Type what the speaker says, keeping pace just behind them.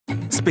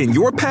spin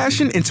your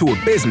passion into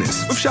a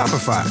business with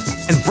Shopify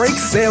and break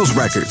sales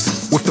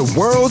records with the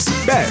world's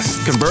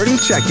best converting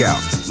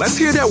checkout. Let's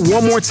hear that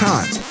one more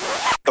time.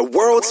 The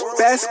world's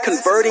best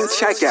converting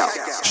checkout.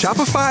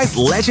 Shopify's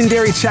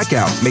legendary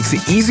checkout makes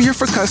it easier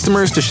for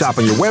customers to shop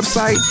on your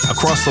website,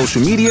 across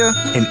social media,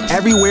 and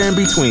everywhere in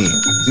between.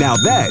 Now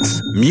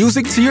that's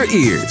music to your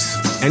ears.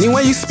 Any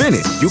way you spin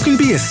it, you can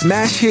be a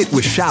smash hit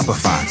with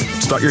Shopify.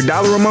 Start your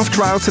 $1 a month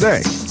trial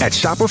today at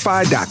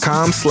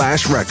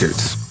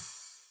shopify.com/records.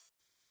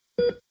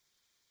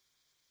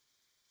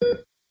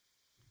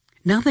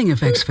 Nothing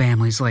affects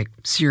families like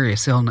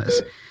serious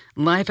illness.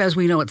 Life as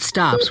we know it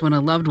stops when a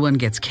loved one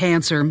gets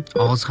cancer,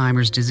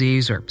 Alzheimer's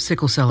disease, or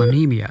sickle cell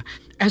anemia.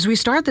 As we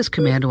start this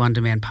Commando On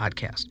Demand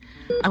podcast,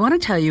 I want to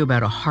tell you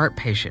about a heart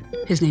patient.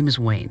 His name is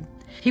Wayne.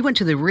 He went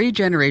to the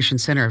Regeneration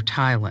Center of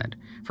Thailand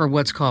for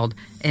what's called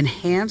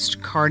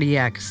enhanced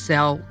cardiac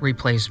cell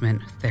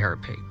replacement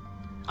therapy.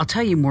 I'll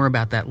tell you more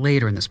about that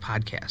later in this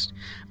podcast,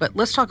 but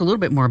let's talk a little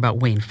bit more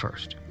about Wayne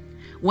first.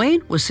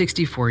 Wayne was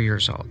 64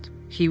 years old.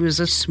 He was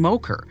a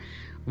smoker.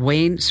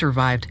 Wayne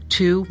survived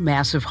 2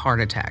 massive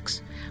heart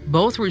attacks,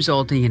 both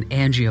resulting in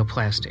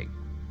angioplasty.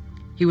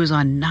 He was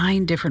on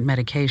 9 different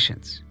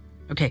medications.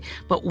 Okay,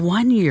 but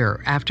 1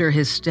 year after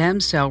his stem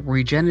cell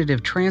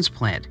regenerative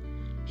transplant,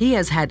 he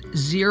has had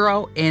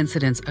 0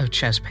 incidents of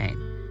chest pain,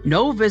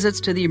 no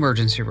visits to the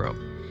emergency room.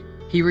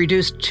 He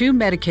reduced 2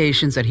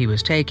 medications that he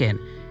was taking,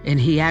 and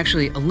he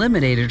actually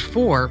eliminated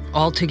 4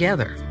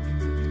 altogether.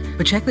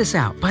 But check this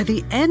out. By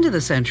the end of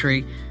the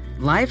century,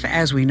 life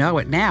as we know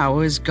it now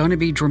is going to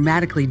be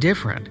dramatically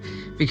different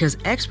because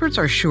experts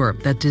are sure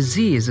that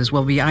diseases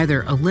will be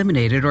either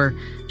eliminated or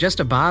just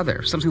a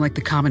bother, something like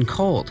the common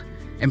cold.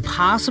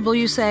 Impossible,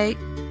 you say?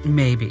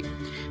 Maybe.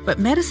 But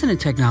medicine and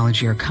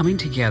technology are coming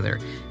together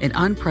in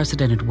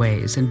unprecedented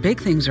ways, and big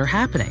things are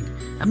happening.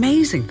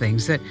 Amazing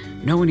things that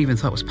no one even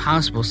thought was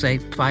possible, say,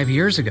 5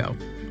 years ago.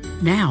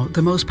 Now,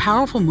 the most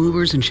powerful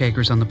movers and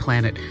shakers on the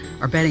planet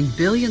are betting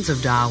billions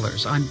of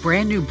dollars on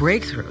brand new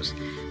breakthroughs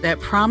that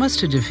promise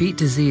to defeat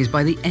disease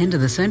by the end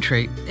of the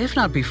century, if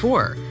not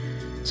before.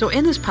 So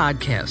in this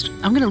podcast,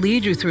 I'm going to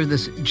lead you through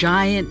this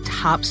giant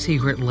top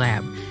secret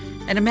lab.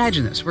 And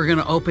imagine this, we're going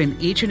to open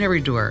each and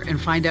every door and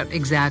find out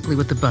exactly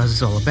what the buzz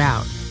is all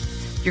about.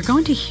 You're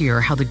going to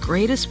hear how the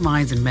greatest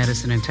minds in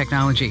medicine and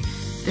technology,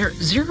 they're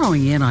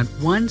zeroing in on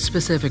one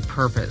specific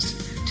purpose: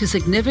 to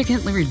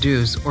significantly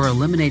reduce or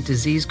eliminate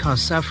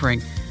disease-caused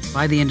suffering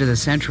by the end of the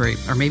century,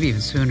 or maybe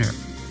even sooner.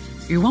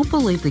 You won't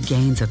believe the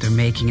gains that they're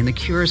making in the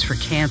cures for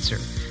cancer,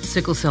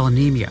 sickle cell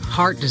anemia,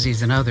 heart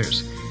disease, and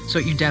others. So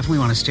you definitely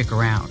want to stick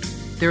around.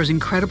 There is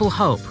incredible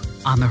hope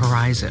on the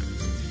horizon.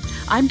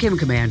 I'm Kim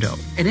Commando,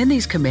 and in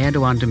these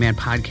Commando On Demand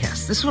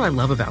podcasts, this is what I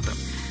love about them.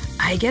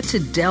 I get to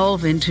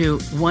delve into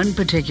one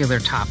particular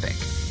topic.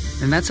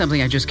 And that's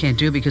something I just can't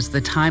do because of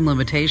the time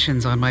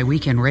limitations on my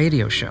weekend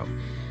radio show.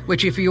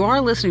 Which, if you are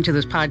listening to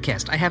this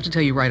podcast, I have to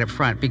tell you right up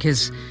front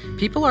because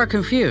people are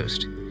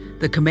confused.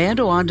 The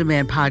Commando On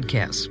Demand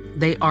podcasts,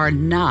 they are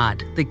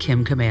not the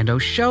Kim Commando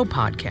Show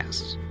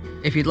podcasts.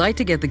 If you'd like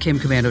to get the Kim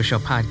Commando Show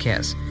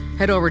podcast,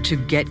 head over to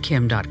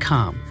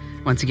getkim.com.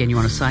 Once again, you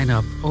want to sign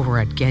up over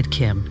at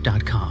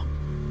getkim.com.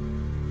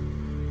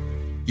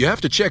 You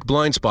have to check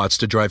blind spots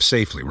to drive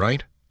safely,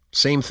 right?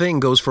 Same thing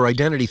goes for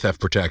identity theft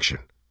protection.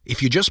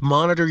 If you just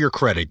monitor your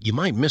credit, you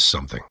might miss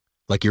something,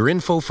 like your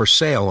info for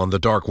sale on the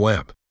dark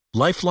web.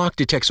 LifeLock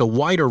detects a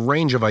wider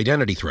range of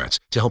identity threats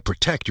to help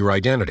protect your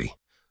identity.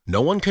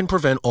 No one can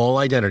prevent all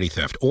identity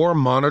theft or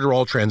monitor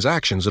all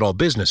transactions at all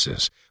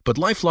businesses, but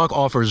LifeLock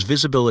offers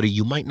visibility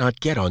you might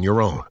not get on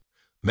your own.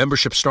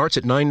 Membership starts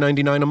at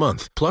 $9.99 a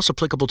month, plus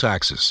applicable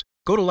taxes.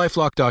 Go to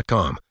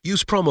LifeLock.com.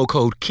 Use promo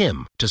code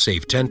KIM to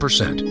save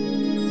 10%.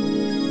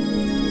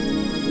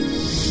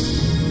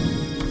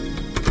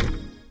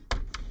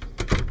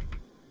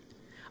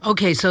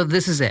 Okay, so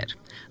this is it.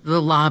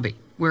 The lobby.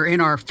 We're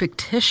in our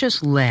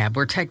fictitious lab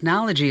where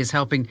technology is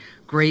helping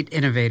great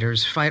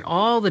innovators fight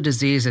all the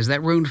diseases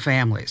that ruin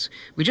families.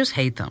 We just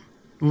hate them.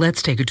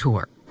 Let's take a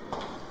tour.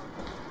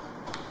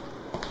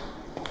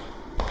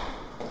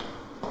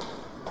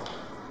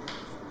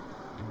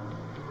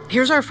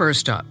 Here's our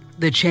first stop,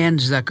 the Chan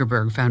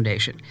Zuckerberg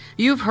Foundation.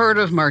 You've heard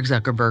of Mark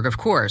Zuckerberg, of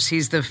course.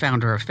 He's the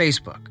founder of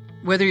Facebook.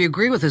 Whether you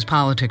agree with his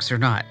politics or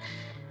not,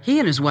 he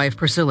and his wife,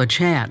 Priscilla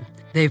Chan,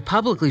 they've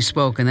publicly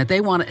spoken that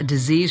they want a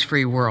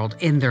disease-free world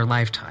in their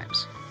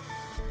lifetimes.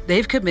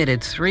 They've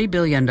committed $3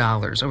 billion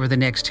over the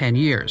next 10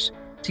 years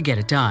to get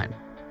it done.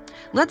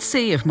 Let's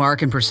see if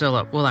Mark and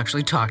Priscilla will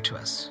actually talk to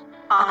us.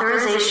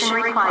 Authorization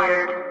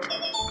required.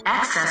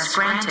 Access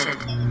granted.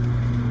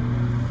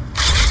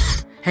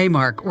 Hey,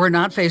 Mark, we're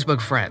not Facebook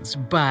friends,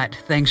 but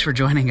thanks for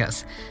joining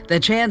us.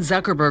 The Chan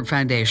Zuckerberg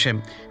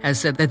Foundation has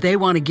said that they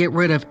want to get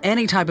rid of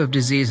any type of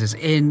diseases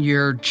in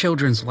your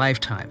children's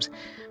lifetimes.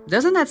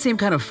 Doesn't that seem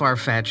kind of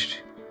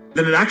far-fetched?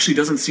 Then it actually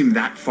doesn't seem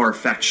that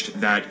far-fetched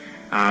that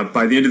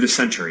by the end of the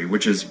century,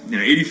 which is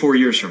 84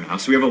 years from now,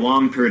 so we have a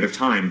long period of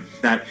time,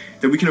 that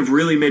we can have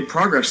really made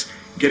progress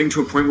getting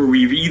to a point where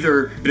we've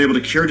either been able to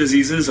cure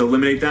diseases,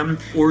 eliminate them,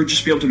 or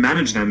just be able to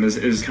manage them as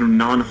kind of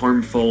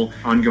non-harmful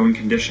ongoing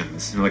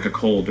conditions, like a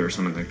cold or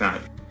something like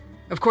that.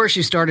 Of course,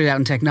 you started out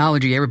in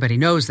technology. Everybody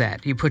knows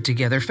that. You put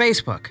together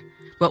Facebook.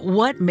 But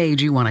what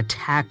made you want to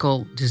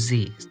tackle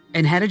disease?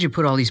 And how did you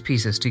put all these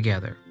pieces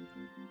together?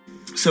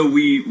 So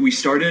we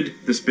started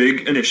this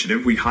big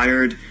initiative. We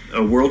hired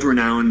a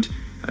world-renowned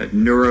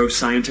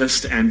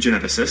neuroscientist and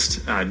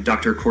geneticist,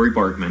 Dr. Corey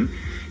Bargman.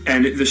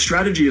 And the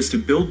strategy is to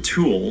build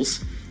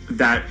tools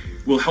that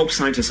will help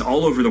scientists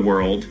all over the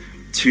world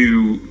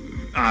to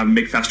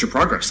make faster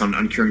progress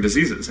on curing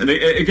diseases. And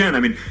again, I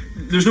mean,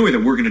 there's no way that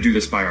we're going to do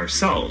this by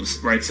ourselves,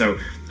 right? So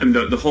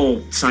the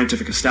whole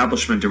scientific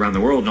establishment around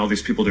the world and all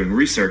these people doing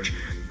research,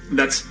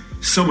 that's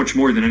so much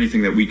more than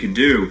anything that we can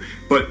do.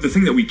 But the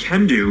thing that we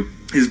can do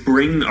is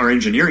bring our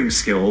engineering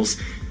skills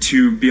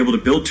to be able to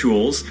build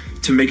tools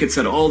to make it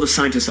so that all the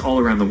scientists all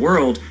around the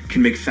world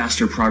can make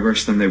faster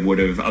progress than they would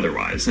have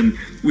otherwise. And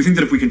we think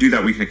that if we can do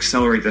that, we can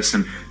accelerate this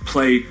and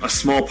play a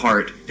small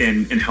part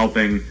in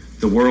helping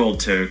the world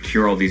to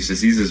cure all these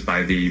diseases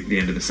by the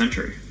end of the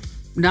century.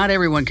 Not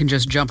everyone can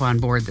just jump on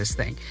board this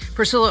thing.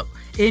 Priscilla,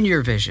 in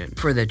your vision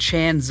for the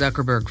Chan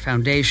Zuckerberg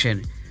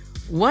Foundation,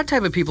 what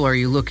type of people are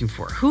you looking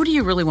for? Who do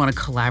you really want to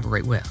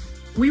collaborate with?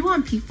 We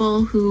want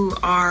people who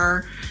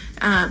are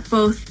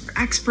both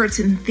experts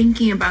in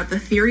thinking about the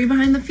theory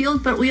behind the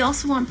field, but we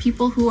also want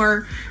people who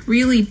are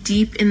really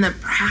deep in the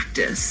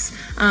practice.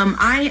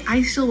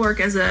 I still work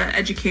as an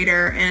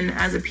educator and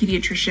as a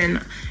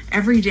pediatrician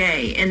every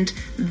day, and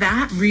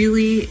that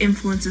really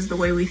influences the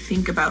way we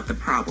think about the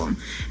problem.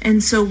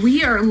 And so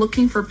we are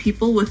looking for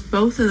people with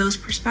both of those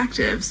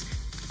perspectives.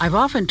 I've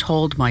often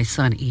told my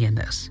son Ian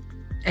this.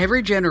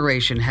 Every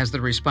generation has the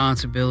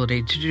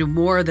responsibility to do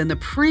more than the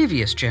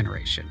previous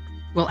generation.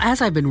 Well,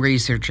 as I've been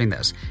researching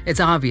this, it's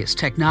obvious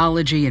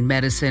technology and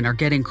medicine are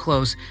getting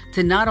close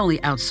to not only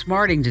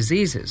outsmarting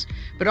diseases,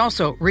 but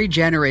also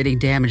regenerating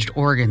damaged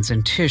organs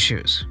and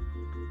tissues.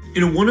 You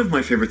know, one of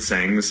my favorite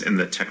sayings in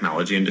the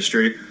technology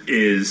industry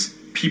is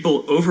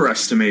people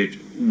overestimate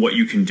what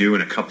you can do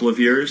in a couple of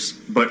years,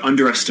 but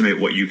underestimate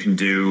what you can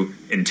do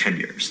in 10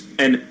 years.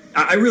 And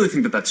I really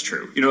think that that's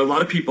true. You know, a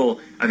lot of people,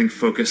 I think,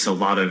 focus a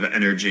lot of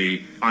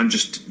energy on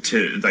just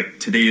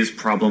today's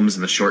problems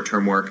and the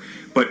short-term work.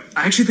 But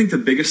I actually think the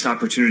biggest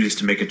opportunities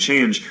to make a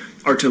change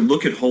are to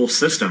look at whole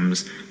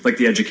systems, like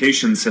the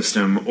education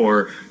system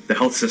or the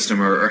health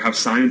system or how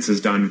science is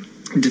done,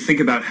 and to think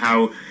about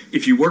how,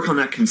 if you work on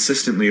that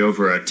consistently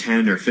over a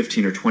 10 or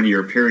 15 or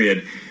 20-year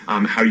period,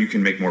 how you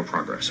can make more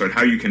progress, or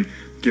how you can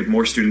give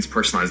more students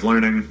personalized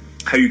learning,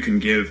 how you can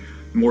give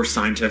more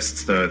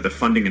scientists the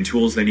funding and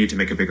tools they need to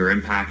make a bigger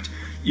impact.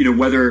 You know,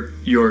 whether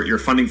you're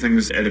funding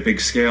things at a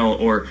big scale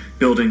or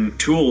building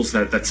tools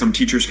that some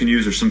teachers can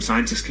use or some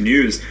scientists can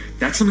use,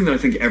 that's something that I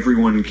think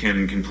everyone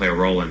can play a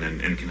role in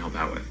and can help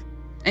out with.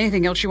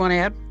 Anything else you want to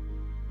add?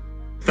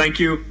 Thank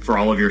you for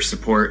all of your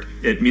support.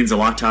 It means a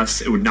lot to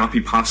us. It would not be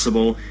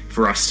possible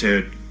for us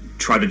to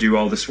try to do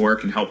all this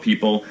work and help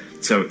people.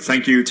 So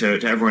thank you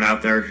to everyone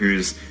out there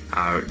who's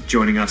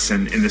joining us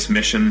in this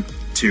mission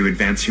to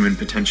advance human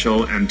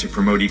potential and to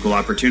promote equal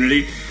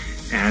opportunity.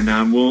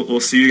 And we'll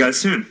see you guys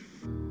soon.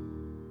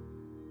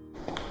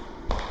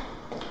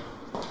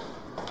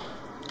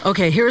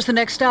 Okay, here's the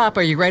next stop.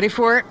 Are you ready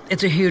for it?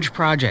 It's a huge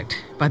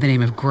project by the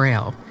name of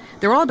GRAIL.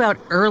 They're all about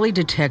early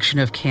detection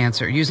of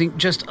cancer using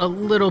just a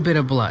little bit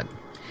of blood.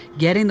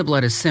 Getting the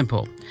blood is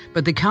simple,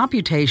 but the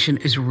computation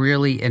is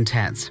really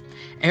intense.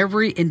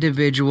 Every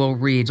individual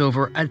reads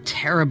over a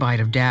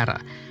terabyte of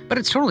data, but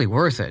it's totally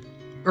worth it.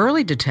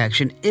 Early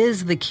detection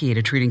is the key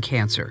to treating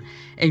cancer,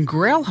 and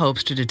GRAIL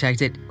hopes to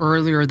detect it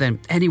earlier than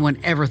anyone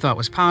ever thought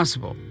was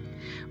possible.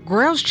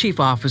 GRAIL's chief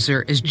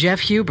officer is Jeff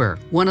Huber,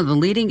 one of the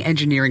leading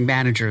engineering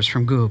managers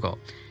from Google.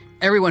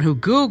 Everyone who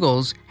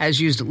Googles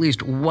has used at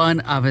least one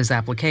of his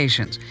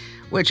applications,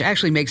 which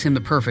actually makes him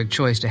the perfect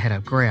choice to head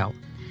up GRAIL.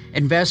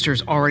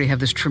 Investors already have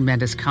this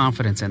tremendous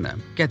confidence in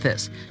them. Get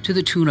this, to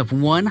the tune of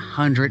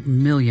 $100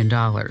 million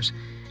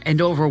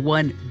and over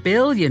 $1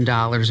 billion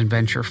in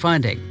venture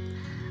funding.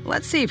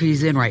 Let's see if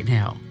he's in right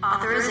now.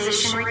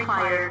 Authorization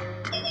required.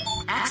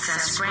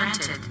 Access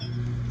granted.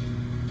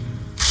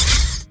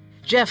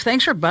 Jeff,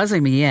 thanks for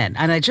buzzing me in.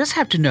 And I just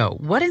have to know,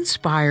 what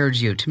inspired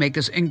you to make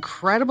this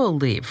incredible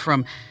leap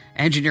from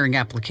engineering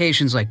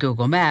applications like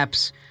Google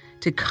Maps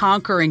to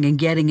conquering and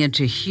getting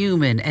into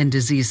human and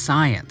disease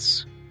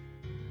science?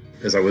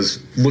 As I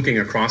was looking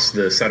across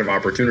the set of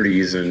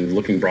opportunities and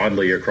looking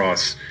broadly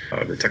across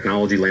the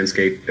technology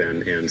landscape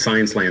and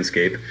science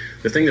landscape,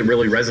 the thing that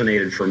really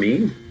resonated for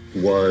me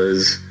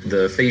was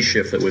the phase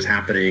shift that was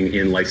happening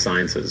in life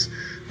sciences,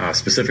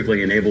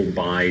 specifically enabled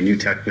by new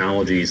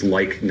technologies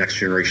like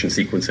next-generation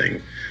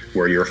sequencing,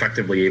 where you're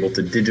effectively able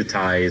to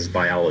digitize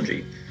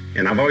biology.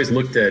 And I've always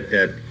looked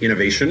at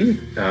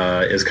innovation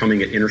as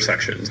coming at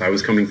intersections. I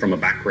was coming from a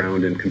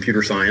background in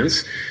computer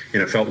science,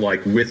 and it felt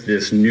like with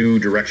this new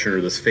direction or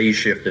this phase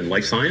shift in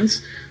life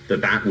science,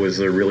 that was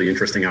a really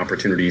interesting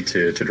opportunity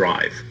to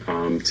drive,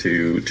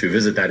 to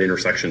visit that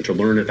intersection, to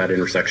learn at that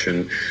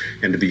intersection,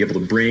 and to be able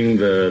to bring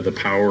the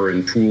power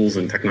and tools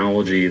and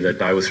technology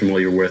that I was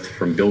familiar with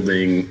from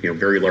building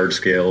very large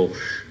scale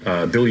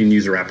billion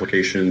user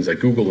applications at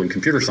Google in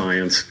computer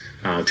science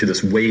to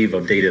this wave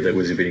of data that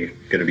was going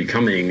to be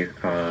coming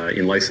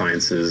in life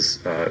sciences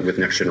with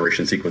next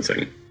generation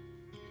sequencing.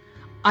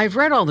 I've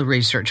read all the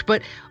research,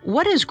 but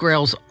what is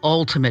GRAIL's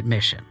ultimate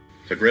mission?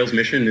 So GRAIL's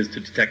mission is to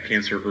detect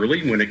cancer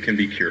early when it can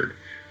be cured.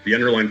 The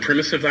underlying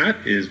premise of that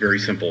is very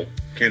simple.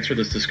 Cancer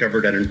that's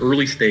discovered at an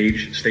early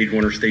stage, stage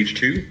 1 or stage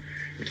 2,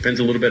 it depends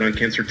a little bit on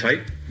cancer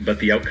type, but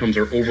the outcomes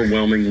are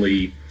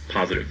overwhelmingly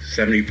positive.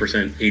 70%,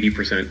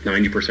 80%,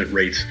 90%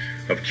 rates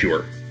of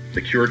cure.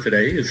 The cure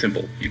today is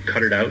simple. You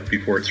cut it out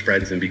before it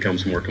spreads and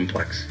becomes more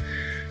complex.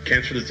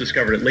 Cancer that's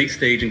discovered at late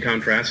stage, in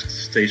contrast,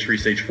 stage 3,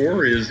 stage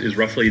 4, is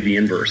roughly the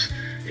inverse,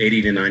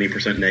 80 to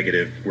 90%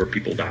 negative, where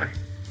people die.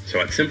 So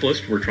at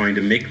simplest, we're trying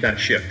to make that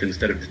shift.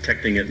 Instead of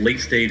detecting at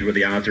late stage where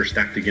the odds are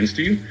stacked against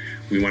you,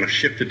 we want to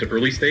shift it to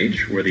early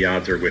stage where the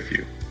odds are with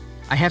you.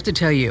 I have to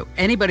tell you,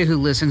 anybody who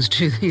listens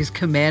to these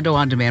Commando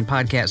On Demand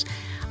podcasts,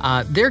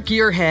 they're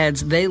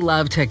gearheads, they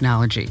love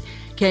technology.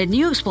 Can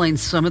you explain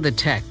some of the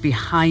tech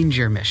behind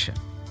your mission?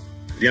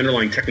 The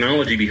underlying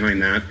technology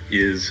behind that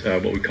is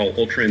what we call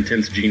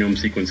ultra-intense genome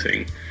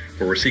sequencing,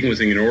 where we're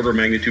sequencing an order of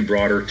magnitude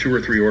broader, 2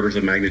 or 3 orders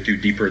of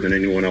magnitude deeper than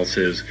anyone else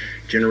is,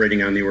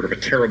 generating on the order of a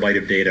terabyte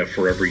of data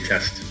for every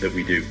test that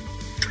we do.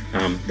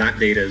 That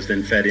data is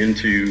then fed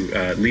into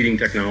leading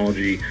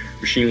technology,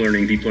 machine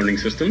learning, deep learning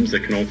systems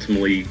that can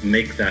ultimately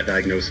make that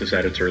diagnosis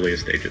at its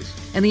earliest stages.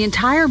 And the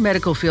entire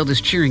medical field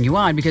is cheering you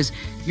on because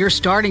you're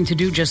starting to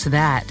do just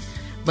that.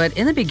 But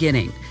in the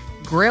beginning,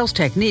 GRAIL's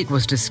technique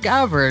was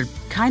discovered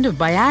kind of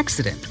by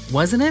accident,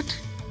 wasn't it?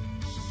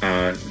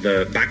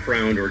 The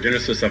background or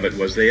genesis of it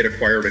was they had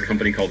acquired a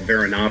company called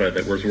Veronata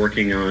that was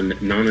working on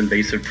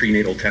non-invasive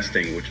prenatal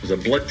testing, which was a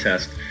blood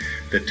test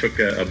that took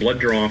a blood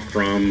draw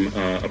from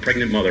a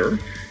pregnant mother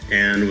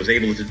and was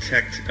able to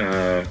detect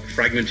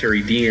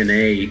fragmentary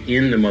DNA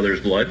in the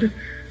mother's blood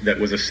that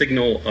was a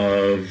signal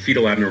of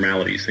fetal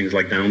abnormalities, things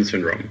like Down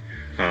syndrome.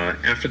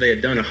 After they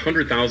had done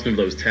 100,000 of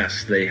those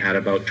tests, they had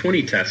about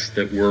 20 tests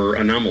that were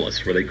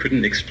anomalous, where they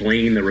couldn't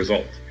explain the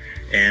result.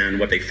 And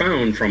what they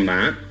found from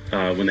that,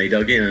 when they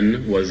dug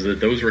in, was that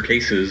those were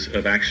cases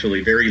of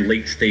actually very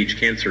late-stage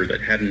cancer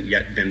that hadn't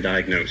yet been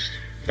diagnosed.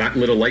 That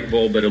lit a light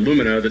bulb at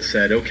Illumina that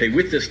said, okay,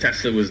 with this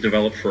test that was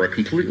developed for a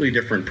completely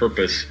different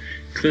purpose,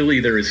 clearly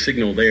there is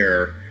signal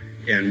there,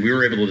 and we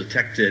were able to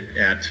detect it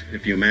at,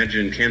 if you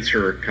imagine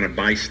cancer kind of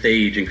by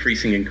stage,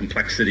 increasing in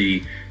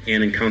complexity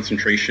and in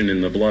concentration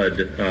in the blood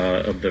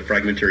of the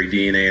fragmentary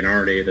DNA and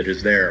RNA that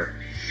is there.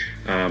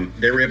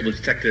 They were able to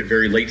detect it at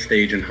very late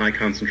stage and high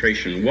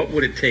concentration. What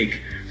would it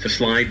take to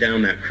slide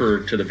down that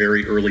curve to the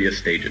very earliest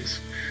stages?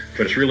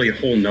 But it's really a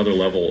whole nother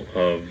level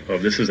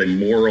of this is a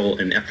moral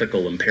and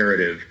ethical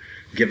imperative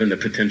given the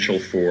potential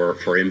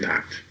for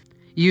impact.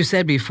 You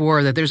said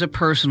before that there's a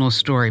personal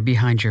story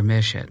behind your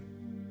mission.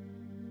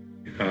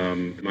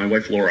 My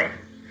wife, Laura,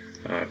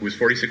 who was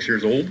 46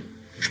 years old,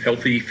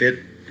 healthy, fit,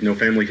 no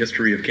family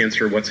history of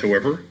cancer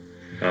whatsoever,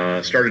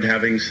 started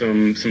having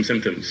some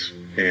symptoms.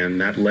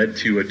 And that led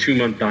to a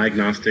 2-month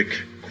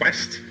diagnostic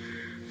quest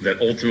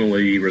that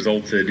ultimately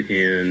resulted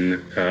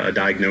in a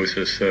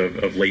diagnosis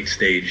of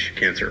late-stage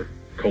cancer,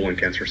 colon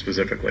cancer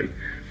specifically.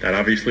 That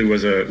obviously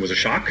was a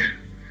shock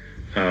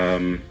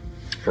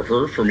for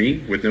her, for me,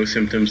 with no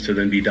symptoms, to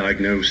then be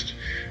diagnosed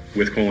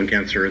with colon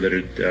cancer that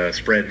had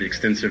spread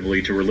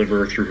extensively to her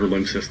liver through her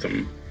lymph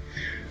system.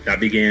 That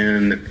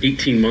began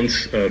 18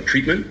 months of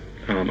treatment.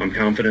 I'm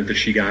confident that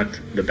she got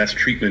the best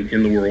treatment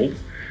in the world,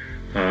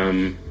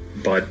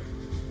 but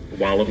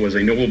while it was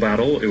a noble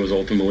battle, it was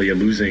ultimately a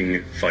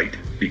losing fight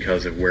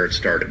because of where it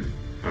started.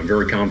 I'm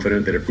very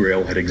confident that if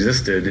GRAIL had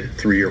existed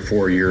 3 or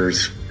 4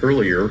 years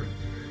earlier,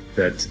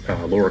 that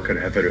Laura could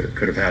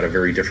have had a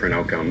very different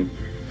outcome.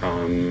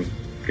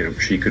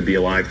 She could be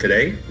alive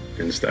today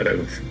instead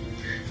of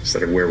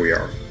where we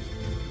are.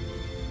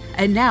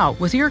 And now,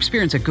 with your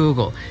experience at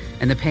Google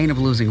and the pain of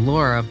losing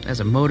Laura as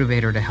a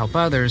motivator to help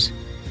others,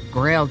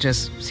 GRAIL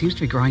just seems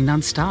to be growing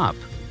nonstop.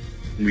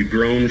 We've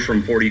grown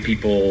from 40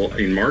 people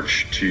in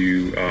March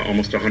to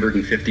almost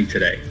 150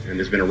 today, and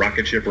there's been a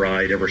rocket ship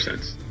ride ever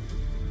since.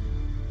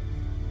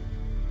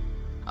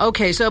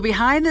 Okay, so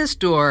behind this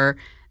door,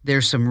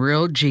 there's some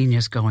real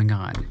genius going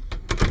on.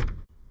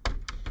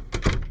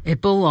 It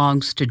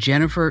belongs to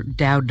Jennifer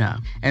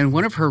Doudna and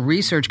one of her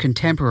research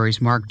contemporaries,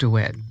 Mark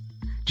DeWitt.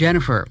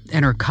 Jennifer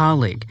and her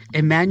colleague,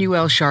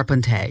 Emmanuelle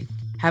Charpentier,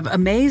 have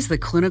amazed the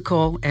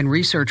clinical and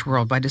research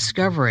world by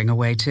discovering a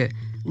way to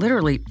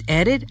literally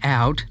edit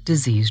out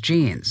disease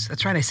genes.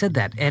 That's right, I said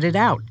that. Edit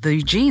out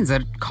the genes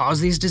that cause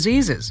these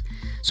diseases.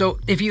 So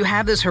if you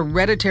have this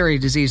hereditary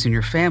disease in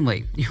your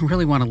family, you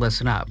really want to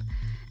listen up.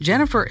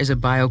 Jennifer is a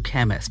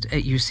biochemist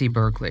at UC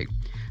Berkeley.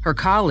 Her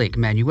colleague,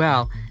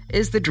 Emmanuelle,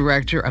 is the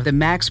director of the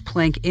Max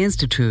Planck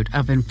Institute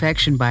of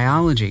Infection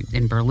Biology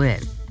in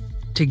Berlin.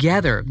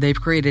 Together, they've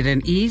created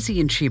an easy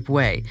and cheap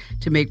way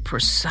to make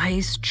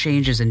precise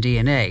changes in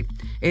DNA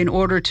in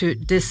order to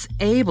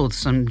disable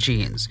some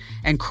genes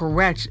and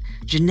correct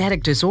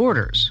genetic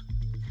disorders.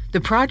 The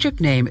project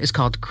name is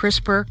called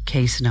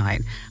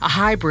CRISPR-Cas9, a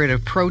hybrid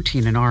of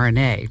protein and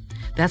RNA.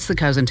 That's the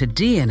cousin to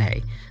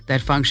DNA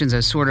that functions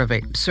as sort of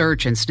a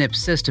search and snip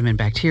system in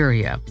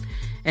bacteria.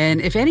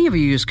 And if any of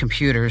you use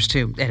computers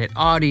to edit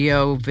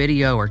audio,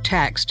 video, or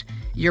text,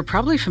 you're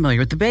probably familiar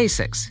with the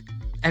basics.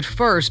 At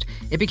first,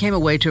 it became a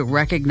way to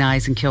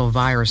recognize and kill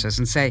viruses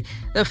and say,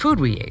 the food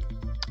we eat.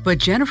 But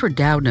Jennifer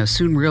Doudna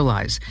soon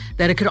realized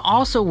that it could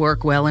also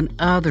work well in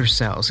other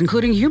cells,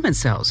 including human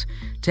cells,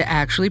 to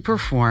actually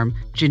perform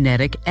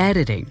genetic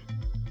editing.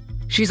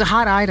 She's a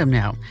hot item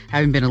now,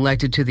 having been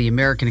elected to the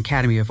American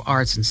Academy of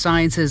Arts and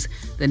Sciences.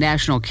 The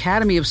National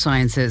Academy of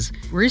Sciences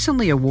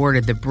recently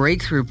awarded the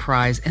Breakthrough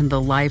Prize and the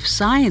Life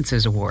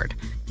Sciences Award.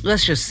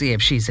 Let's just see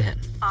if she's in.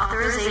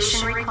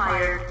 Authorization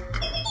required.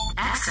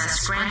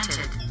 Access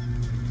granted.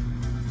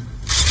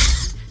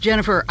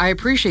 Jennifer, I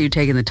appreciate you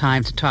taking the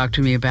time to talk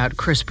to me about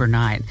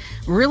CRISPR-9.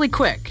 Really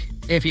quick,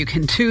 if you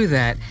can do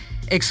that,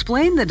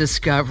 explain the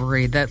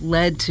discovery that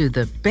led to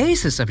the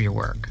basis of your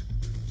work.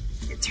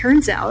 It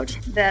turns out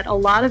that a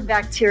lot of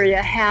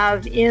bacteria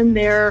have in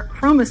their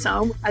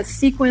chromosome a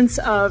sequence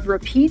of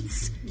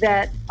repeats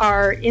that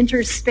are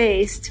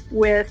interspaced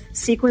with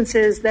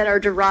sequences that are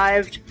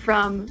derived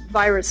from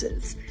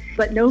viruses.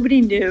 But nobody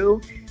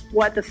knew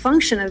what the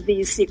function of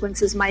these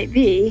sequences might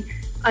be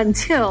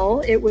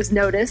until it was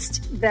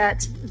noticed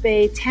that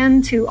they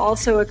tend to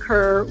also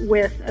occur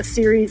with a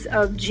series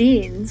of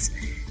genes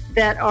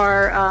that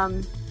are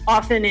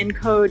often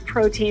encode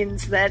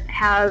proteins that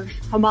have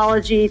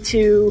homology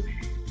to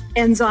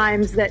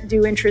enzymes that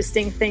do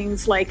interesting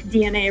things like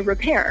DNA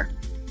repair.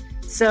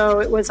 So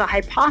it was a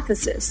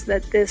hypothesis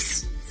that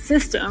this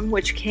system,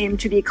 which came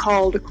to be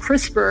called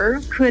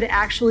CRISPR, could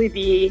actually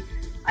be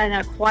an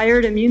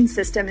acquired immune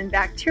system in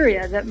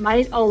bacteria that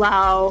might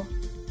allow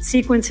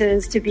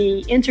sequences to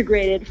be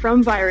integrated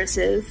from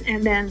viruses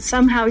and then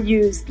somehow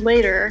used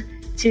later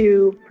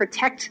to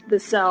protect the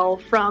cell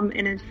from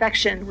an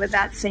infection with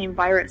that same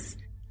virus.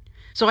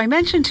 So I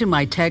mentioned to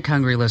my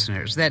tech-hungry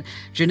listeners that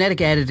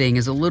genetic editing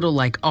is a little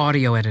like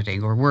audio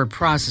editing or word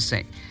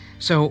processing.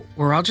 So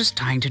we're all just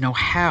dying to know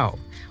how.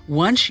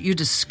 Once you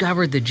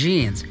discovered the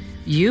genes,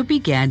 you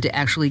began to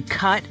actually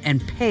cut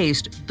and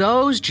paste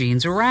those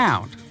genes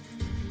around.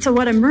 So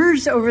what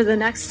emerged over the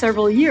next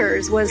several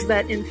years was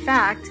that, in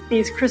fact,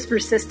 these CRISPR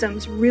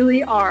systems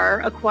really are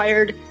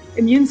acquired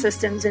immune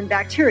systems in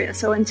bacteria.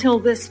 So until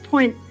this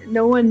point,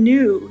 no one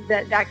knew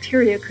that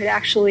bacteria could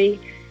actually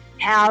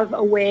have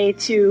a way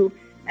to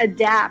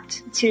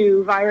adapt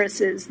to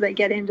viruses that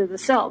get into the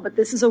cell. But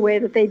this is a way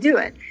that they do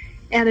it.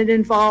 And it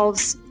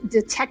involves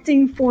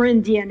detecting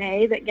foreign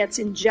DNA that gets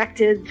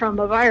injected from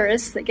a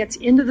virus that gets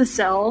into the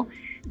cell.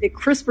 The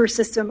CRISPR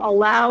system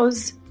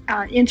allows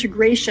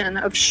integration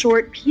of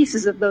short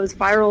pieces of those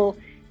viral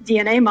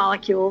DNA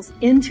molecules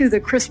into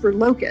the CRISPR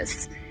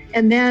locus.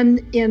 And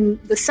then in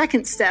the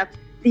second step,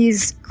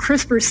 these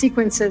CRISPR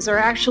sequences are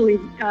actually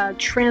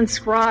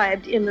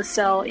transcribed in the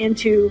cell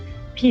into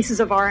pieces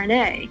of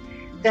RNA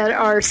that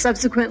are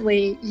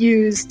subsequently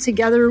used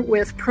together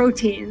with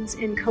proteins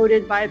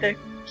encoded by the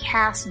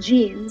Cas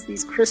genes,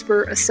 these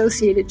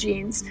CRISPR-associated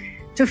genes,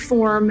 to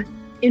form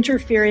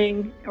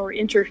interfering or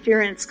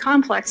interference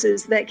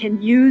complexes that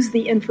can use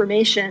the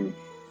information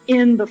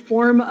in the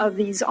form of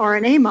these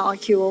RNA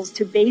molecules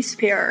to base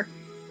pair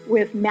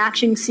with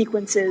matching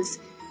sequences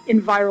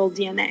in viral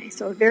DNA.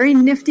 So a very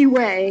nifty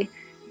way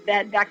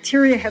that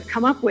bacteria have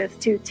come up with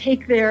to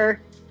take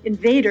their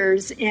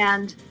invaders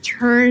and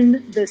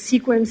turn the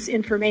sequence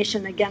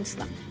information against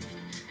them.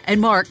 And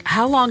Mark,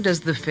 how long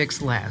does the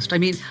fix last? I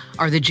mean,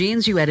 are the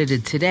genes you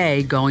edited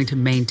today going to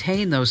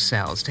maintain those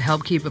cells to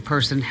help keep a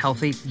person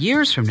healthy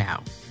years from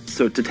now?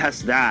 So to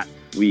test that,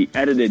 we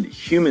edited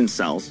human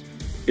cells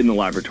in the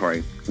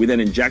laboratory. We then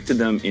injected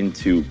them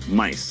into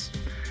mice.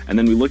 And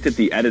then we looked at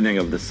the editing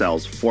of the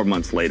cells 4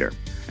 months later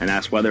and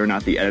asked whether or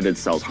not the edited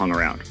cells hung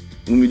around.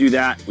 When we do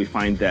that, we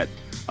find that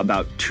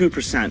about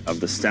 2% of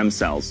the stem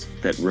cells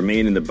that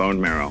remain in the bone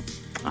marrow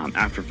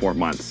after 4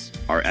 months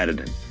are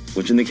edited,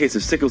 which in the case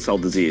of sickle cell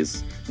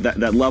disease,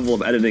 that level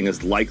of editing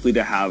is likely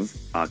to have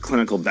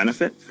clinical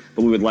benefit,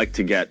 but we would like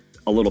to get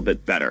a little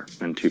bit better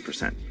than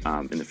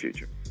 2% in the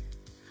future.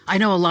 I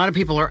know a lot of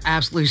people are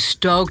absolutely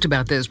stoked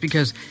about this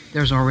because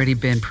there's already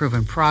been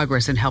proven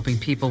progress in helping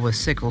people with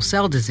sickle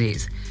cell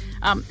disease.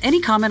 Any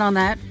comment on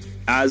that?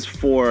 As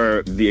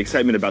for the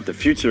excitement about the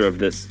future of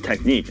this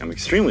technique, I'm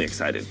extremely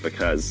excited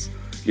because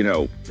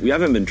we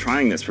haven't been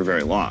trying this for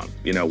very long.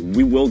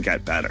 We will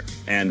get better.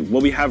 And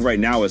what we have right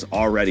now is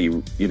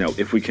already,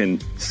 if we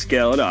can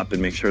scale it up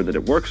and make sure that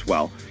it works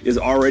well, is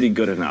already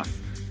good enough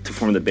to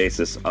form the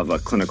basis of a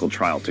clinical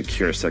trial to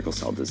cure sickle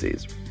cell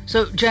disease.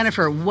 So,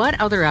 Jennifer, what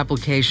other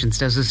applications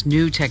does this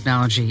new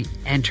technology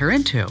enter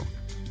into?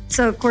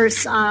 So, of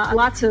course,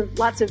 lots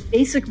of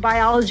basic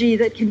biology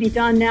that can be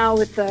done now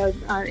with the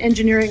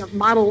engineering of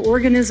model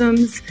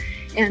organisms.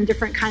 and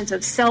different kinds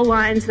of cell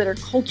lines that are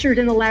cultured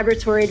in the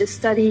laboratory to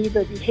study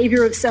the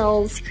behavior of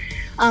cells,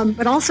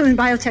 but also in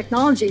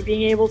biotechnology,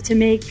 being able to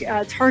make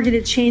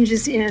targeted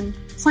changes in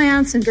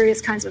plants and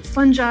various kinds of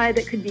fungi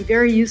that could be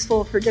very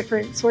useful for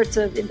different sorts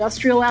of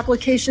industrial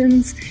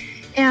applications.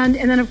 And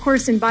then, of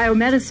course, in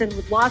biomedicine,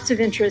 with lots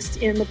of interest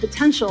in the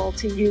potential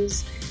to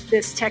use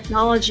this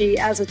technology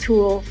as a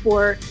tool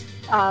for,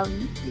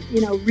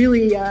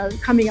 really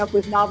coming up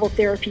with novel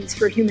therapies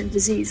for human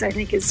disease, I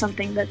think is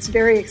something that's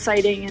very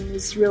exciting and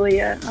is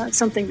really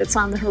something that's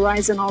on the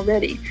horizon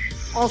already.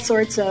 All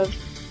sorts of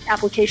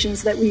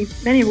applications that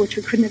many of which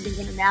we couldn't have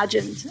even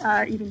imagined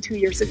even 2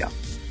 years ago.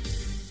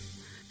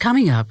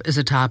 Coming up is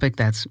a topic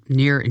that's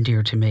near and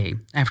dear to me.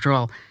 After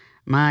all,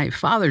 my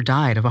father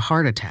died of a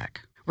heart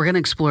attack. We're going to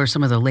explore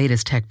some of the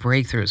latest tech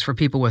breakthroughs for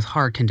people with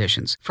heart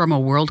conditions from a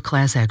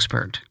world-class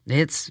expert.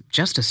 It's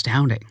just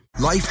astounding.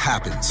 Life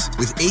happens.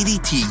 With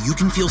ADT, you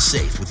can feel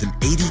safe with an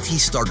ADT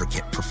starter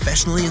kit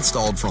professionally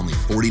installed for only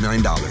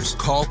 $49.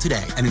 Call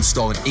today and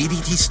install an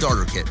ADT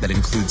starter kit that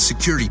includes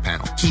security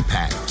panel,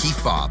 keypad, key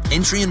fob,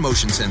 entry and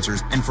motion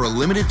sensors, and for a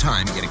limited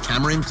time, get a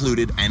camera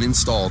included and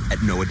installed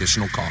at no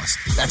additional cost.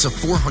 That's a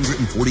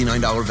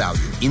 $449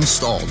 value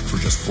installed for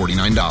just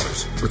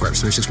 $49.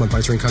 Requires 36-month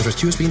monitoring, contrast,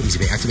 USB, and easy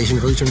pay activation.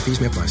 Early term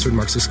fees may apply. Certain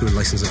marks excluded.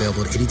 License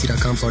available at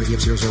ADT.com, Florida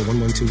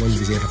EF001121,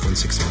 UBZ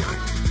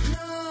FF1639.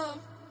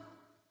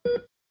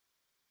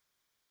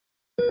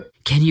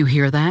 Can you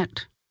hear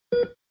that?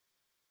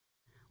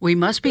 We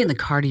must be in the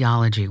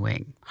cardiology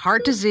wing.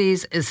 Heart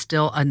disease is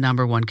still a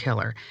 #1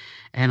 killer.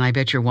 And I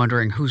bet you're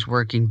wondering who's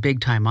working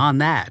big time on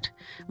that.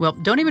 Well,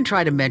 don't even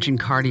try to mention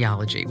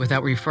cardiology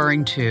without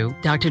referring to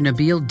Dr.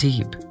 Nabil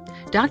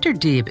Deeb. Dr.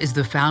 Deeb is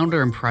the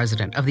founder and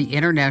president of the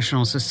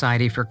International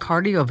Society for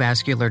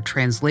Cardiovascular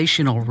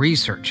Translational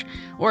Research,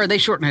 or they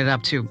shorten it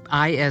up to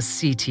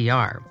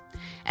ISCTR.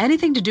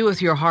 Anything to do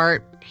with your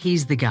heart,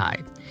 he's the guy.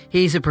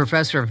 He's a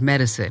professor of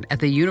medicine at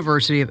the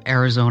University of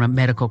Arizona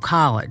Medical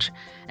College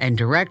and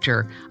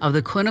director of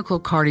the Clinical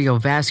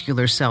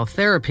Cardiovascular Cell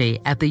Therapy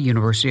at the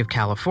University of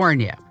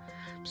California.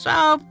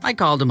 So I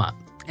called him up.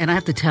 And I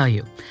have to tell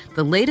you,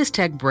 the latest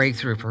tech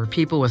breakthrough for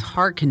people with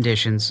heart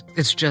conditions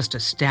is just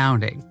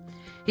astounding.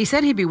 He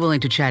said he'd be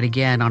willing to chat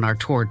again on our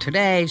tour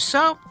today,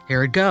 so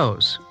here it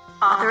goes.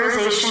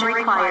 Authorization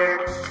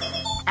required.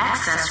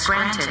 Access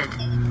granted.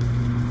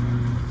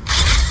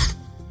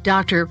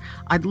 Doctor,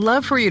 I'd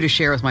love for you to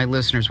share with my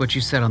listeners what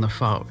you said on the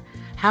phone.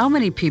 How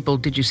many people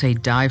did you say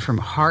die from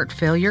heart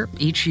failure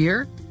each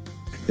year?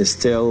 There's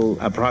still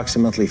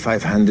approximately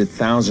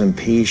 500,000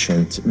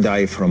 patients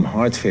die from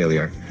heart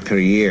failure per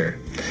year.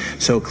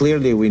 So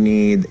clearly we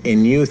need a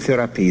new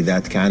therapy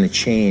that can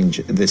change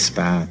this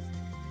path.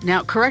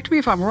 Now, correct me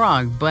if I'm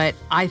wrong, but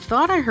I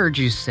thought I heard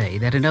you say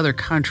that in other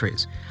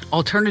countries,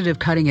 alternative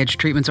cutting-edge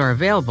treatments are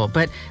available,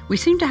 but we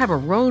seem to have a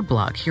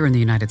roadblock here in the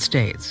United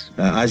States.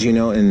 As you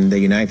know, in the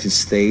United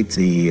States,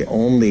 the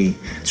only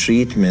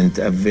treatment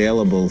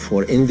available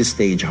for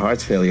end-stage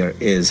heart failure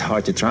is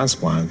heart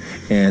transplant,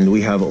 and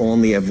we have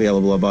only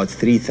available about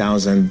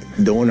 3,000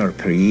 donors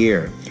per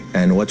year.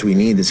 And what we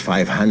need is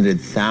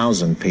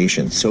 500,000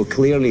 patients. So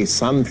clearly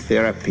some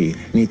therapy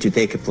needs to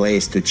take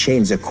place to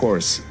change the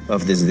course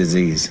of this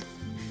disease.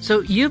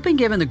 So you've been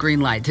given the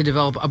green light to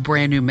develop a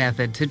brand new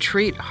method to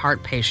treat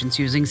heart patients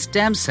using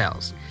stem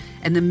cells.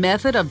 And the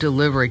method of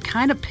delivery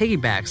kind of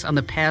piggybacks on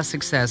the past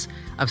success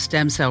of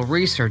stem cell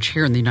research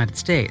here in the United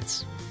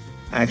States.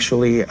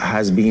 Actually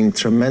has been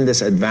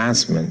tremendous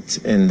advancement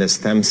in the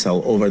stem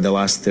cell over the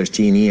last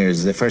 13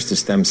 years. The first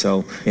stem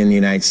cell in the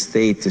United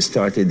States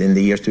started in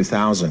the year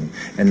 2000.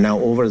 And now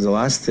over the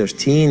last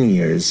 13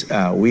 years,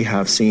 we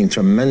have seen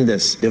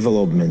tremendous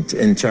development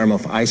in terms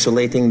of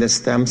isolating the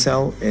stem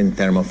cell, in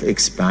terms of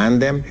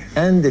expand them,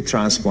 and the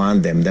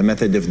transplant them, the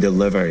method of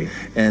delivery.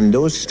 And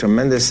those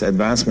tremendous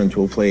advancements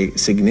will play a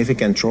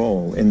significant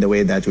role in the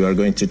way that we are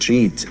going to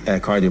treat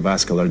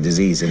cardiovascular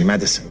disease in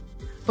medicine.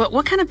 But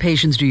what kind of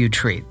patients do you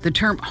treat? The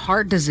term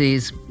heart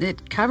disease,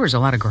 it covers a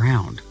lot of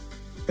ground.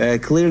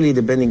 Clearly,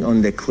 depending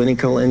on the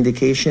clinical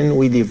indication,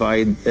 we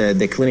divide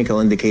the clinical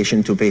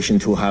indication to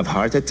patients who have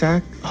heart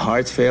attack,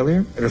 heart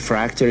failure,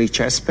 refractory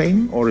chest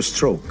pain, or a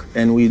stroke.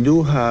 And we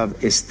do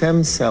have a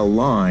stem cell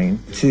line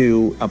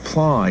to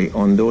apply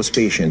on those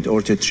patients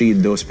or to treat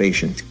those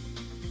patients.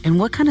 And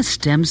what kind of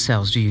stem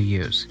cells do you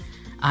use?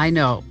 I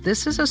know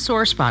this is a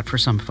sore spot for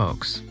some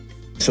folks.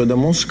 So the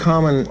most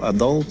common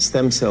adult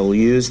stem cell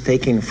used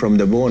taken from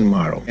the bone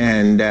marrow,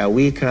 and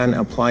we can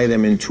apply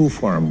them in two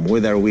forms,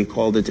 whether we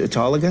called it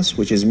autologous,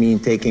 which is mean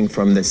taking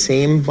from the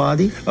same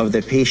body of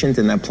the patient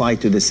and apply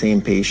to the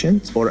same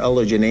patient, or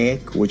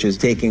allogeneic, which is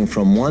taking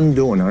from one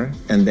donor,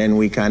 and then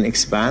we can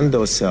expand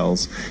those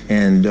cells,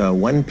 and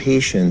one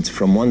patient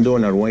from one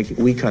donor,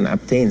 we can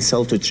obtain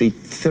cell to treat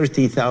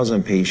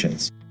 30,000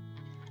 patients.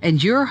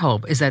 And your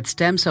hope is that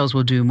stem cells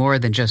will do more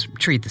than just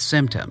treat the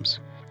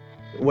symptoms.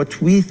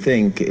 What we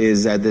think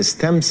is that the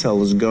stem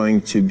cell is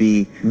going to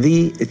be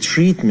the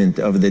treatment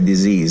of the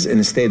disease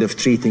instead of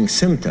treating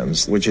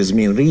symptoms, which is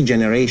mean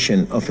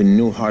regeneration of a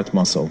new heart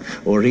muscle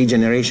or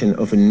regeneration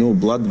of a new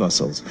blood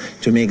vessels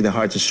to make the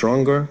heart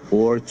stronger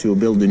or to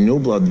build a new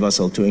blood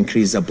vessel to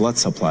increase the blood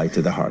supply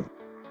to the heart.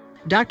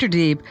 Dr.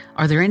 Deeb,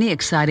 are there any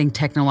exciting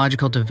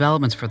technological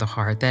developments for the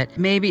heart that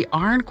maybe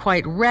aren't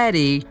quite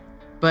ready,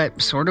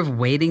 but sort of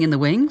waiting in the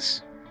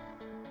wings?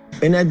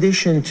 In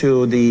addition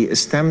to the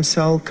stem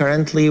cell,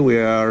 currently we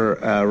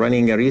are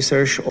running a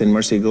research in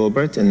Mercy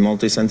Gilbert in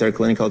multi-center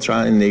clinical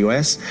trial in the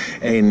U.S.,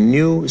 a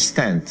new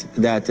stent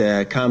that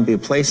can be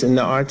placed in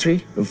the artery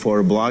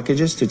for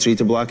blockages, to treat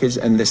the blockage,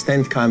 and the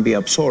stent can be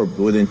absorbed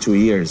within 2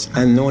 years,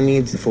 and no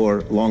need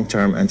for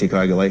long-term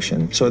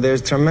anticoagulation. So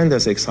there's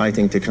tremendous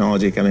exciting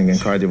technology coming in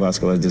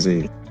cardiovascular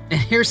disease. And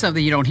here's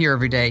something you don't hear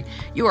every day.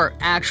 You are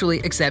actually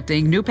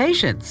accepting new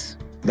patients.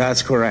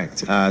 That's correct.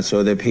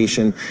 So the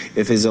patient,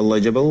 if he's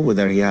eligible,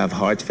 whether he have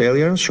heart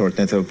failure,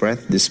 shortness of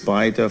breath,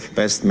 despite of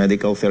best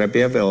medical therapy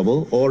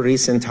available, or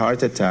recent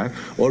heart attack,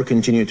 or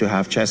continue to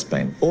have chest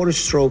pain, or a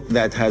stroke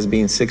that has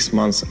been 6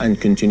 months and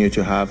continue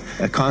to have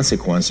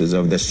consequences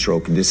of the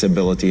stroke,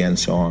 disability, and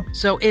so on.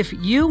 So if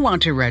you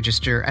want to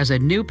register as a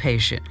new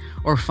patient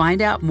or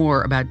find out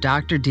more about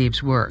Dr.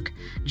 Deeb's work,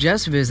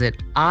 just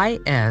visit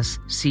isctr.com.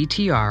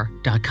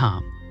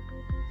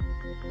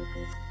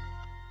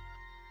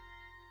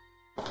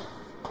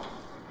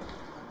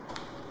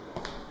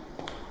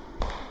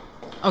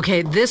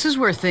 Okay, this is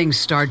where things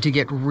start to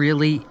get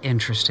really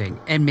interesting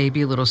and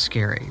maybe a little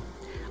scary.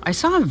 I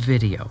saw a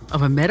video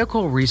of a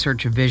medical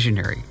research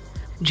visionary,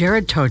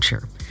 Jared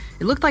Tocher.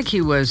 It looked like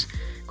he was,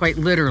 quite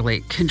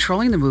literally,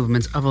 controlling the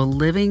movements of a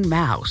living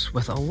mouse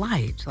with a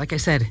light. Like I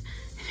said,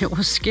 it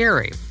was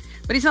scary.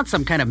 But he's not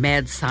some kind of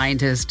mad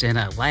scientist in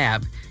a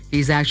lab.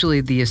 He's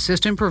actually the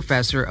assistant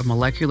professor of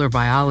molecular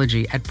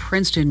biology at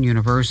Princeton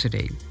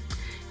University.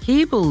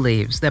 He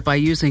believes that by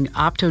using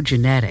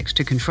optogenetics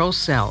to control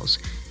cells,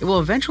 it will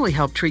eventually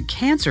help treat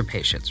cancer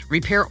patients,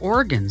 repair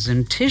organs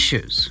and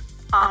tissues.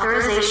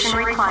 Authorization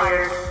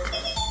required.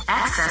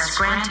 Access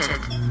granted.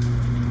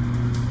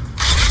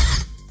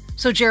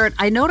 So, Jared,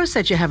 I noticed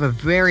that you have a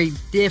very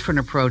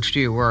different approach to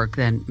your work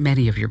than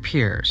many of your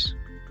peers.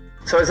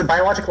 So as a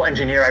biological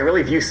engineer, I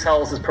really view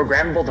cells as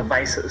programmable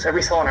devices.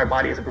 Every cell in our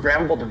body is a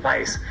programmable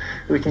device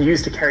that we can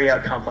use to carry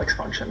out complex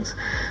functions.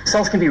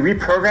 Cells can be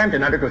reprogrammed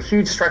and undergo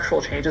huge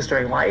structural changes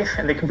during life,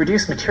 and they can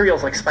produce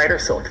materials like spider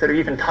silk that are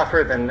even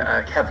tougher than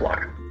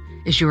Kevlar.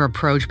 Is your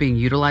approach being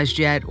utilized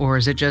yet, or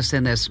is it just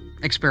in this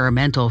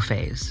experimental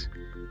phase?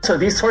 So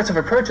these sorts of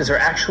approaches are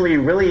actually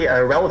really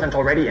relevant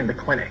already in the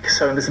clinic.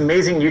 So in this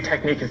amazing new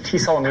technique of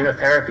T-cell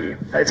immunotherapy,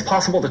 it's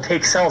possible to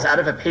take cells out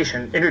of a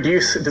patient,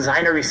 introduce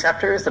designer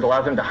receptors that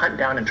allow them to hunt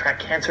down and track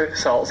cancer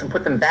cells, and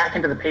put them back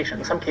into the patient,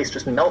 in some cases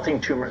just melting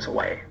tumors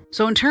away.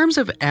 So in terms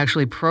of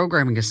actually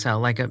programming a cell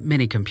like a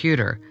mini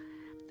computer,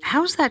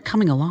 how's that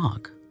coming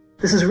along?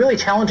 This is really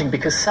challenging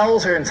because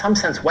cells are in some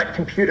sense wet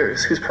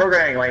computers whose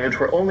programming language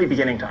we're only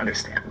beginning to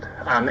understand.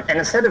 And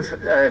instead of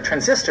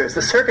transistors,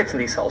 the circuits in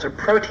these cells are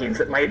proteins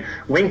that might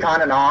wink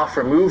on and off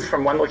or move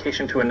from one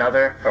location to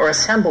another or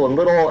assemble in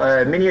little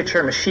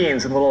miniature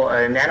machines and little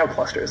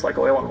nanoclusters like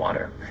oil and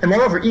water. And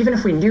moreover, even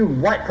if we knew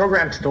what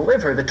program to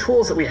deliver, the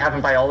tools that we have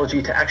in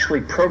biology to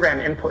actually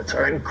program inputs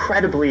are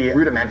incredibly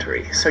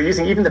rudimentary. So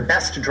using even the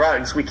best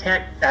drugs, we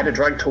can't add a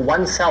drug to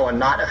one cell and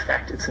not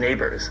affect its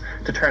neighbors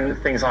to turn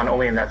things on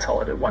only in that cell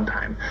at one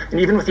time.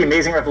 And even with the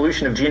amazing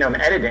revolution of genome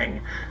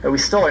editing, we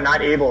still are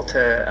not able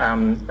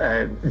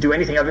to do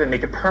anything other than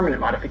make a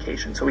permanent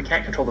modification. So we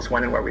can't control this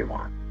when and where we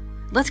want.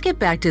 Let's get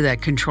back to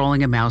that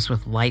controlling a mouse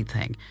with light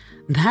thing.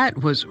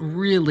 That was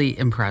really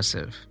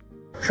impressive.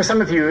 For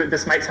some of you,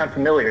 this might sound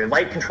familiar.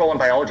 Light control in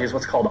biology is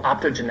what's called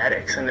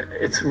optogenetics, and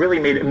it's really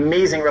made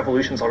amazing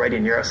revolutions already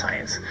in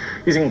neuroscience.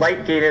 Using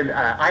light-gated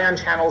ion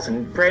channels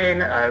in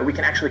brain, we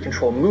can actually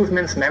control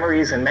movements,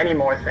 memories, and many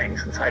more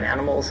things inside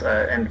animals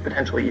and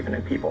potentially even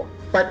in people.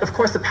 But of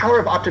course, the power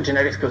of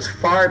optogenetics goes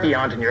far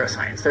beyond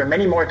neuroscience. There are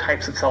many more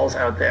types of cells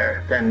out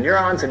there than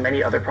neurons and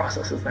many other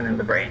processes than in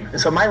the brain. And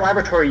so my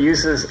laboratory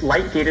uses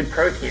light-gated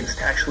proteins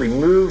to actually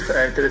move,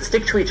 that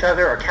stick to each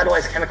other or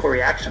catalyze chemical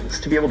reactions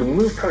to be able to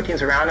move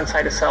proteins around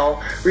inside a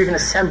cell or even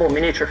assemble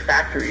miniature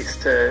factories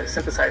to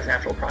synthesize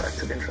natural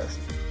products of interest.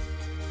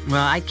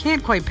 Well, I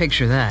can't quite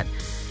picture that.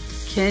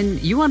 Can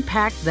you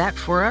unpack that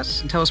for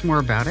us and tell us more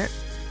about it?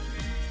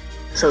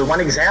 So one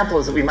example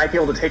is that we might be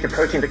able to take a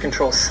protein that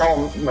controls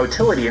cell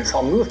motility and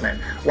cell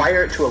movement,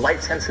 wire it to a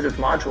light-sensitive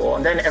module,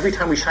 and then every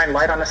time we shine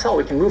light on a cell,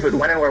 we can move it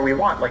when and where we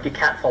want, like a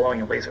cat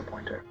following a laser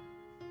pointer.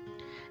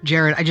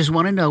 Jared, I just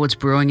want to know what's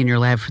brewing in your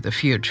lab for the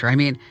future. I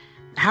mean,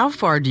 how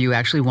far do you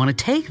actually want to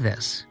take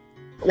this?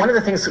 One of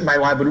the things that my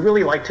lab would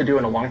really like to do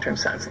in a long-term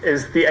sense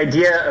is the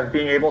idea of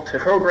being able to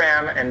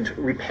program and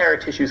repair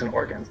tissues and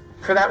organs.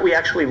 For that, we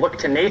actually look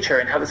to nature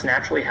and how this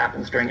naturally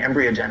happens during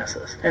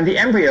embryogenesis. In the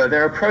embryo,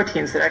 there are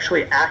proteins that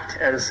actually act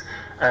as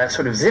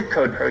sort of zip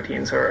code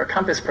proteins or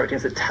compass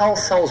proteins that tell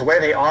cells where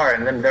they are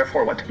and then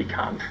therefore what to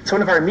become. So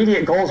one of our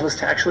immediate goals was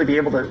to actually be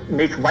able to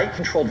make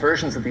light-controlled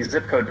versions of these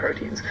zip code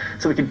proteins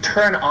so we could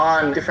turn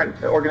on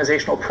different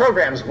organizational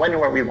programs when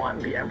and where we want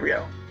in the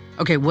embryo.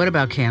 Okay, what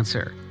about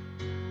cancer?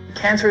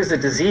 Cancer is a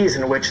disease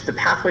in which the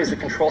pathways that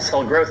control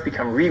cell growth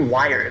become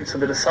rewired so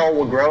that a cell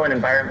will grow in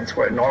environments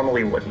where it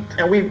normally wouldn't.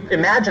 And we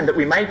imagined that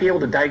we might be able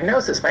to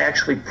diagnose this by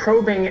actually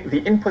probing the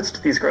inputs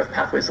to these growth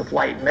pathways with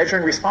light,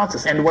 measuring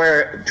responses, and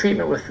where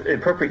treatment with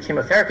appropriate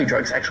chemotherapy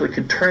drugs actually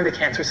could turn the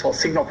cancer cell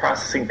signal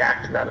processing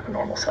back to that of a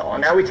normal cell.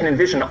 And now we can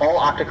envision all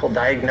optical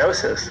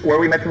diagnosis where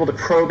we might be able to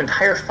probe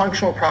entire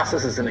functional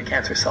processes in a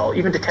cancer cell,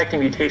 even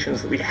detecting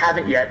mutations that we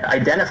haven't yet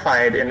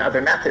identified in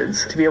other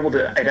methods to be able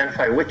to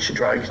identify which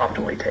drugs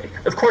optimally take.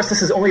 Of course,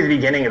 this is only the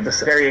beginning of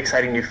this very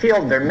exciting new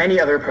field. There are many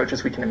other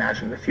approaches we can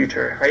imagine in the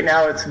future. Right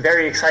now, it's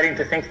very exciting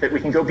to think that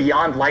we can go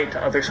beyond light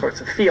to other sorts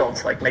of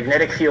fields, like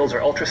magnetic fields or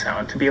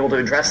ultrasound, to be able to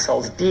address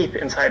cells deep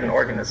inside an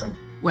organism.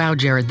 Wow,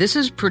 Jared, this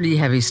is pretty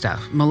heavy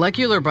stuff.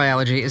 Molecular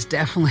biology is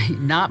definitely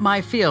not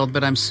my field,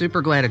 but I'm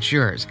super glad it's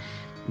yours.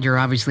 You're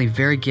obviously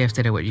very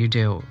gifted at what you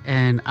do,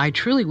 and I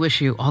truly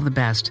wish you all the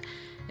best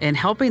in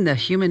helping the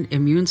human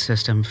immune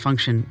system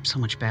function so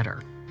much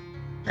better.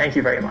 Thank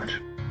you very much.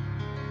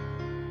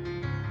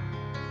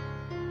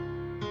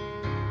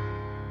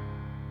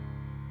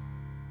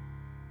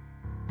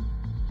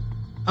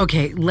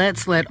 Okay,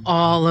 let's let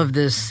all of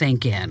this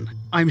sink in.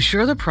 I'm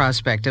sure the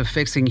prospect of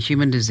fixing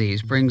human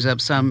disease brings up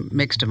some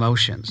mixed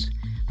emotions.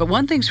 But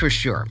one thing's for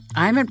sure,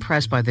 I'm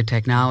impressed by the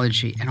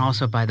technology and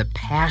also by the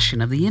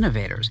passion of the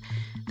innovators.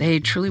 They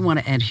truly want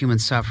to end human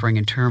suffering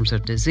in terms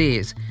of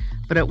disease,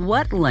 but at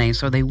what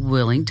lengths are they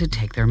willing to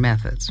take their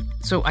methods?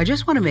 So I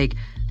just want to make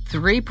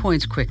 3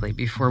 points quickly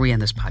before we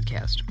end this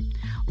podcast.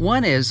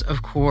 One is,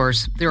 of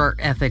course, there are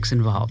ethics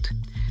involved.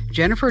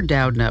 Jennifer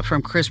Doudna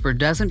from CRISPR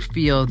doesn't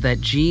feel that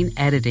gene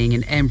editing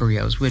in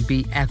embryos would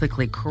be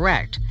ethically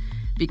correct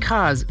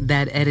because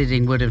that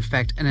editing would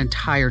infect an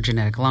entire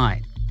genetic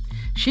line.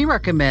 She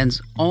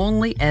recommends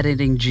only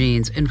editing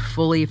genes in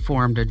fully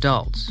formed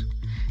adults.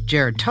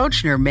 Jared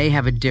Tochner may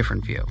have a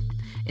different view.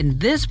 In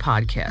this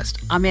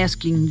podcast, I'm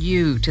asking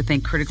you to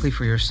think critically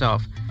for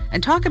yourself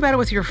and talk about it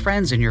with your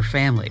friends and your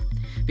family,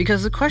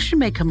 because the question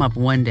may come up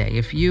one day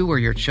if you or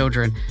your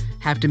children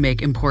have to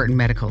make important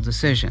medical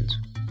decisions.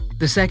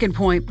 The second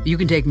point, you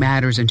can take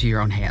matters into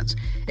your own hands.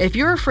 If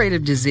you're afraid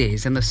of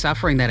disease and the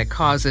suffering that it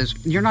causes,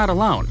 you're not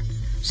alone.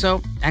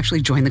 So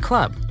actually join the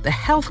club, the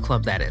health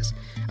club that is.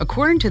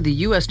 According to the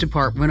U.S.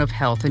 Department of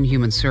Health and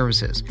Human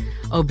Services,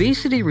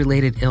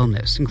 obesity-related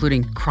illness,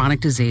 including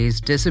chronic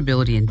disease,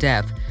 disability, and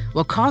death,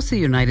 will cost the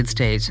United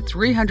States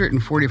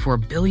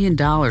 $344 billion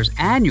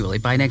annually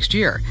by next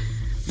year.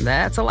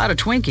 That's a lot of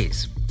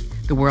Twinkies.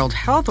 The World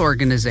Health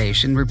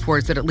Organization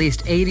reports that at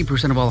least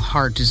 80% of all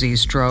heart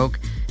disease, stroke,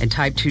 and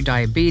type 2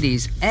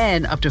 diabetes,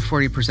 and up to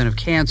 40% of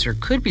cancer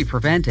could be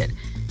prevented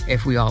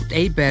if we all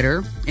ate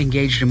better,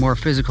 engaged in more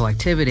physical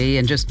activity,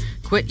 and just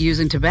quit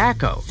using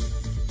tobacco.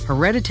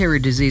 Hereditary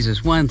disease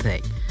is one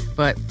thing,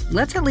 but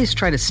let's at least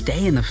try to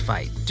stay in the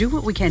fight. Do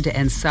what we can to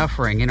end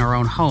suffering in our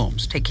own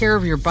homes. Take care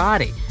of your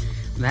body.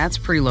 That's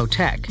pretty low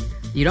tech.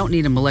 You don't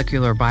need a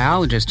molecular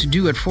biologist to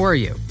do it for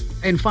you.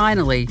 And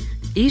finally,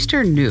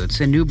 Eastern newts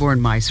and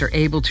newborn mice are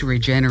able to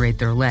regenerate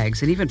their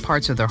legs and even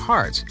parts of their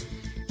hearts.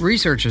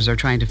 Researchers are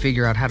trying to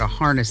figure out how to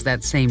harness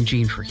that same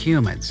gene for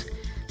humans.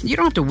 You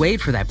don't have to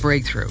wait for that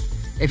breakthrough.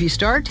 If you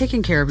start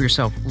taking care of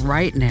yourself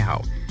right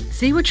now,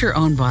 see what your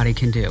own body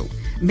can do.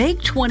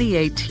 Make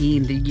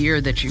 2018 the year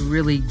that you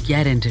really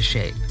get into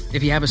shape.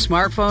 If you have a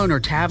smartphone or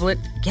tablet,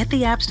 get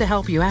the apps to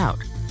help you out.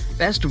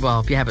 Best of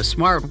all, if you have a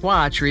smart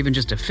watch or even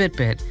just a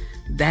Fitbit,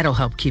 that'll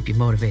help keep you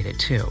motivated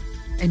too.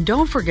 And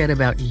don't forget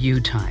about you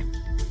time.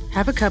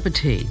 Have a cup of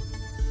tea,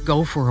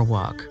 go for a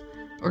walk,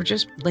 or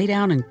just lay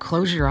down and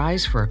close your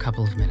eyes for a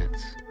couple of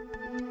minutes.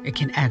 It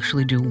can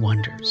actually do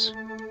wonders.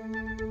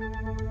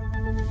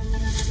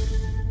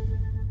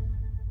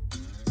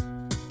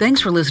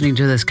 Thanks for listening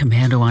to this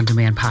Commando On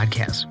Demand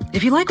podcast.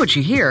 If you like what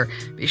you hear,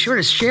 be sure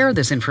to share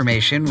this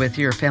information with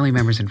your family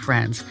members and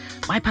friends.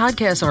 My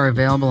podcasts are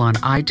available on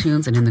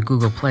iTunes and in the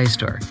Google Play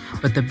Store,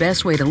 but the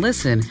best way to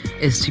listen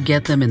is to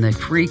get them in the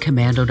free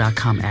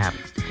Commando.com app.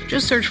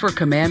 Just search for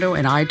Commando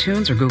in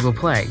iTunes or Google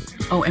Play.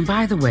 Oh, and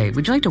by the way,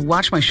 would you like to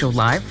watch my show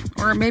live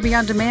or maybe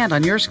on demand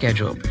on your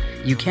schedule?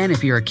 You can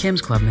if you're a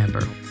Kim's Club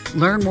member.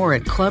 Learn more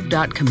at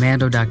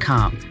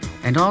club.commando.com.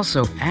 And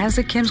also, as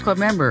a Kim's Club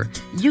member,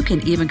 you can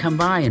even come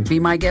by and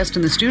be my guest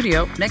in the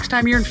studio next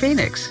time you're in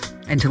Phoenix.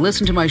 And to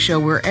listen to my show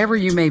wherever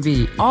you may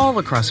be all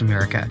across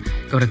America,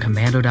 go to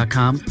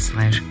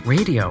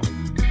commando.com/radio.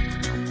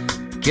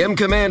 Kim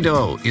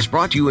Commando is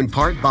brought to you in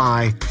part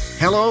by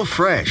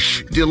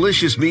HelloFresh.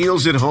 Delicious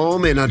meals at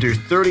home in under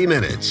 30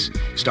 minutes.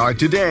 Start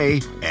today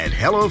at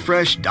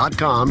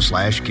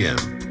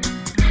HelloFresh.com/Kim.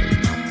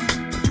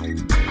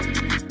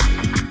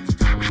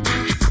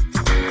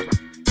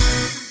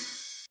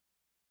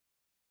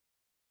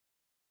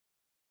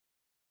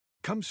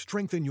 Come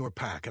strengthen your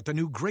pack at the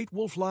new Great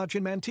Wolf Lodge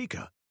in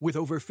Manteca. With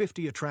over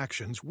 50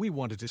 attractions, we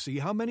wanted to see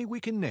how many we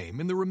can name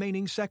in the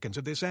remaining seconds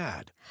of this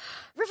ad.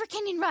 River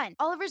Canyon Run,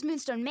 Oliver's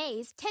Moonstone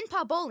Maze, Tin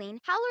Paw Bowling,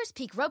 Howler's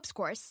Peak Ropes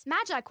Course,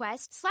 Magi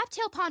Quest,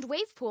 Slaptail Pond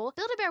Wave Pool,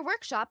 Build-A-Bear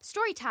Workshop,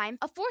 Storytime,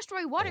 a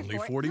 4-story water Only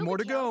fort, 40 more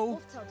to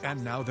go. Wolftail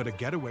And now that a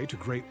getaway to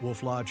Great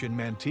Wolf Lodge in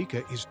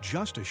Manteca is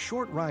just a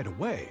short ride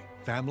away,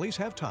 families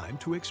have time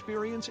to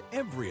experience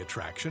every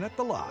attraction at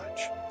the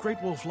lodge.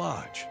 Great Wolf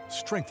Lodge.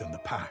 Strengthen the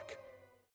pack.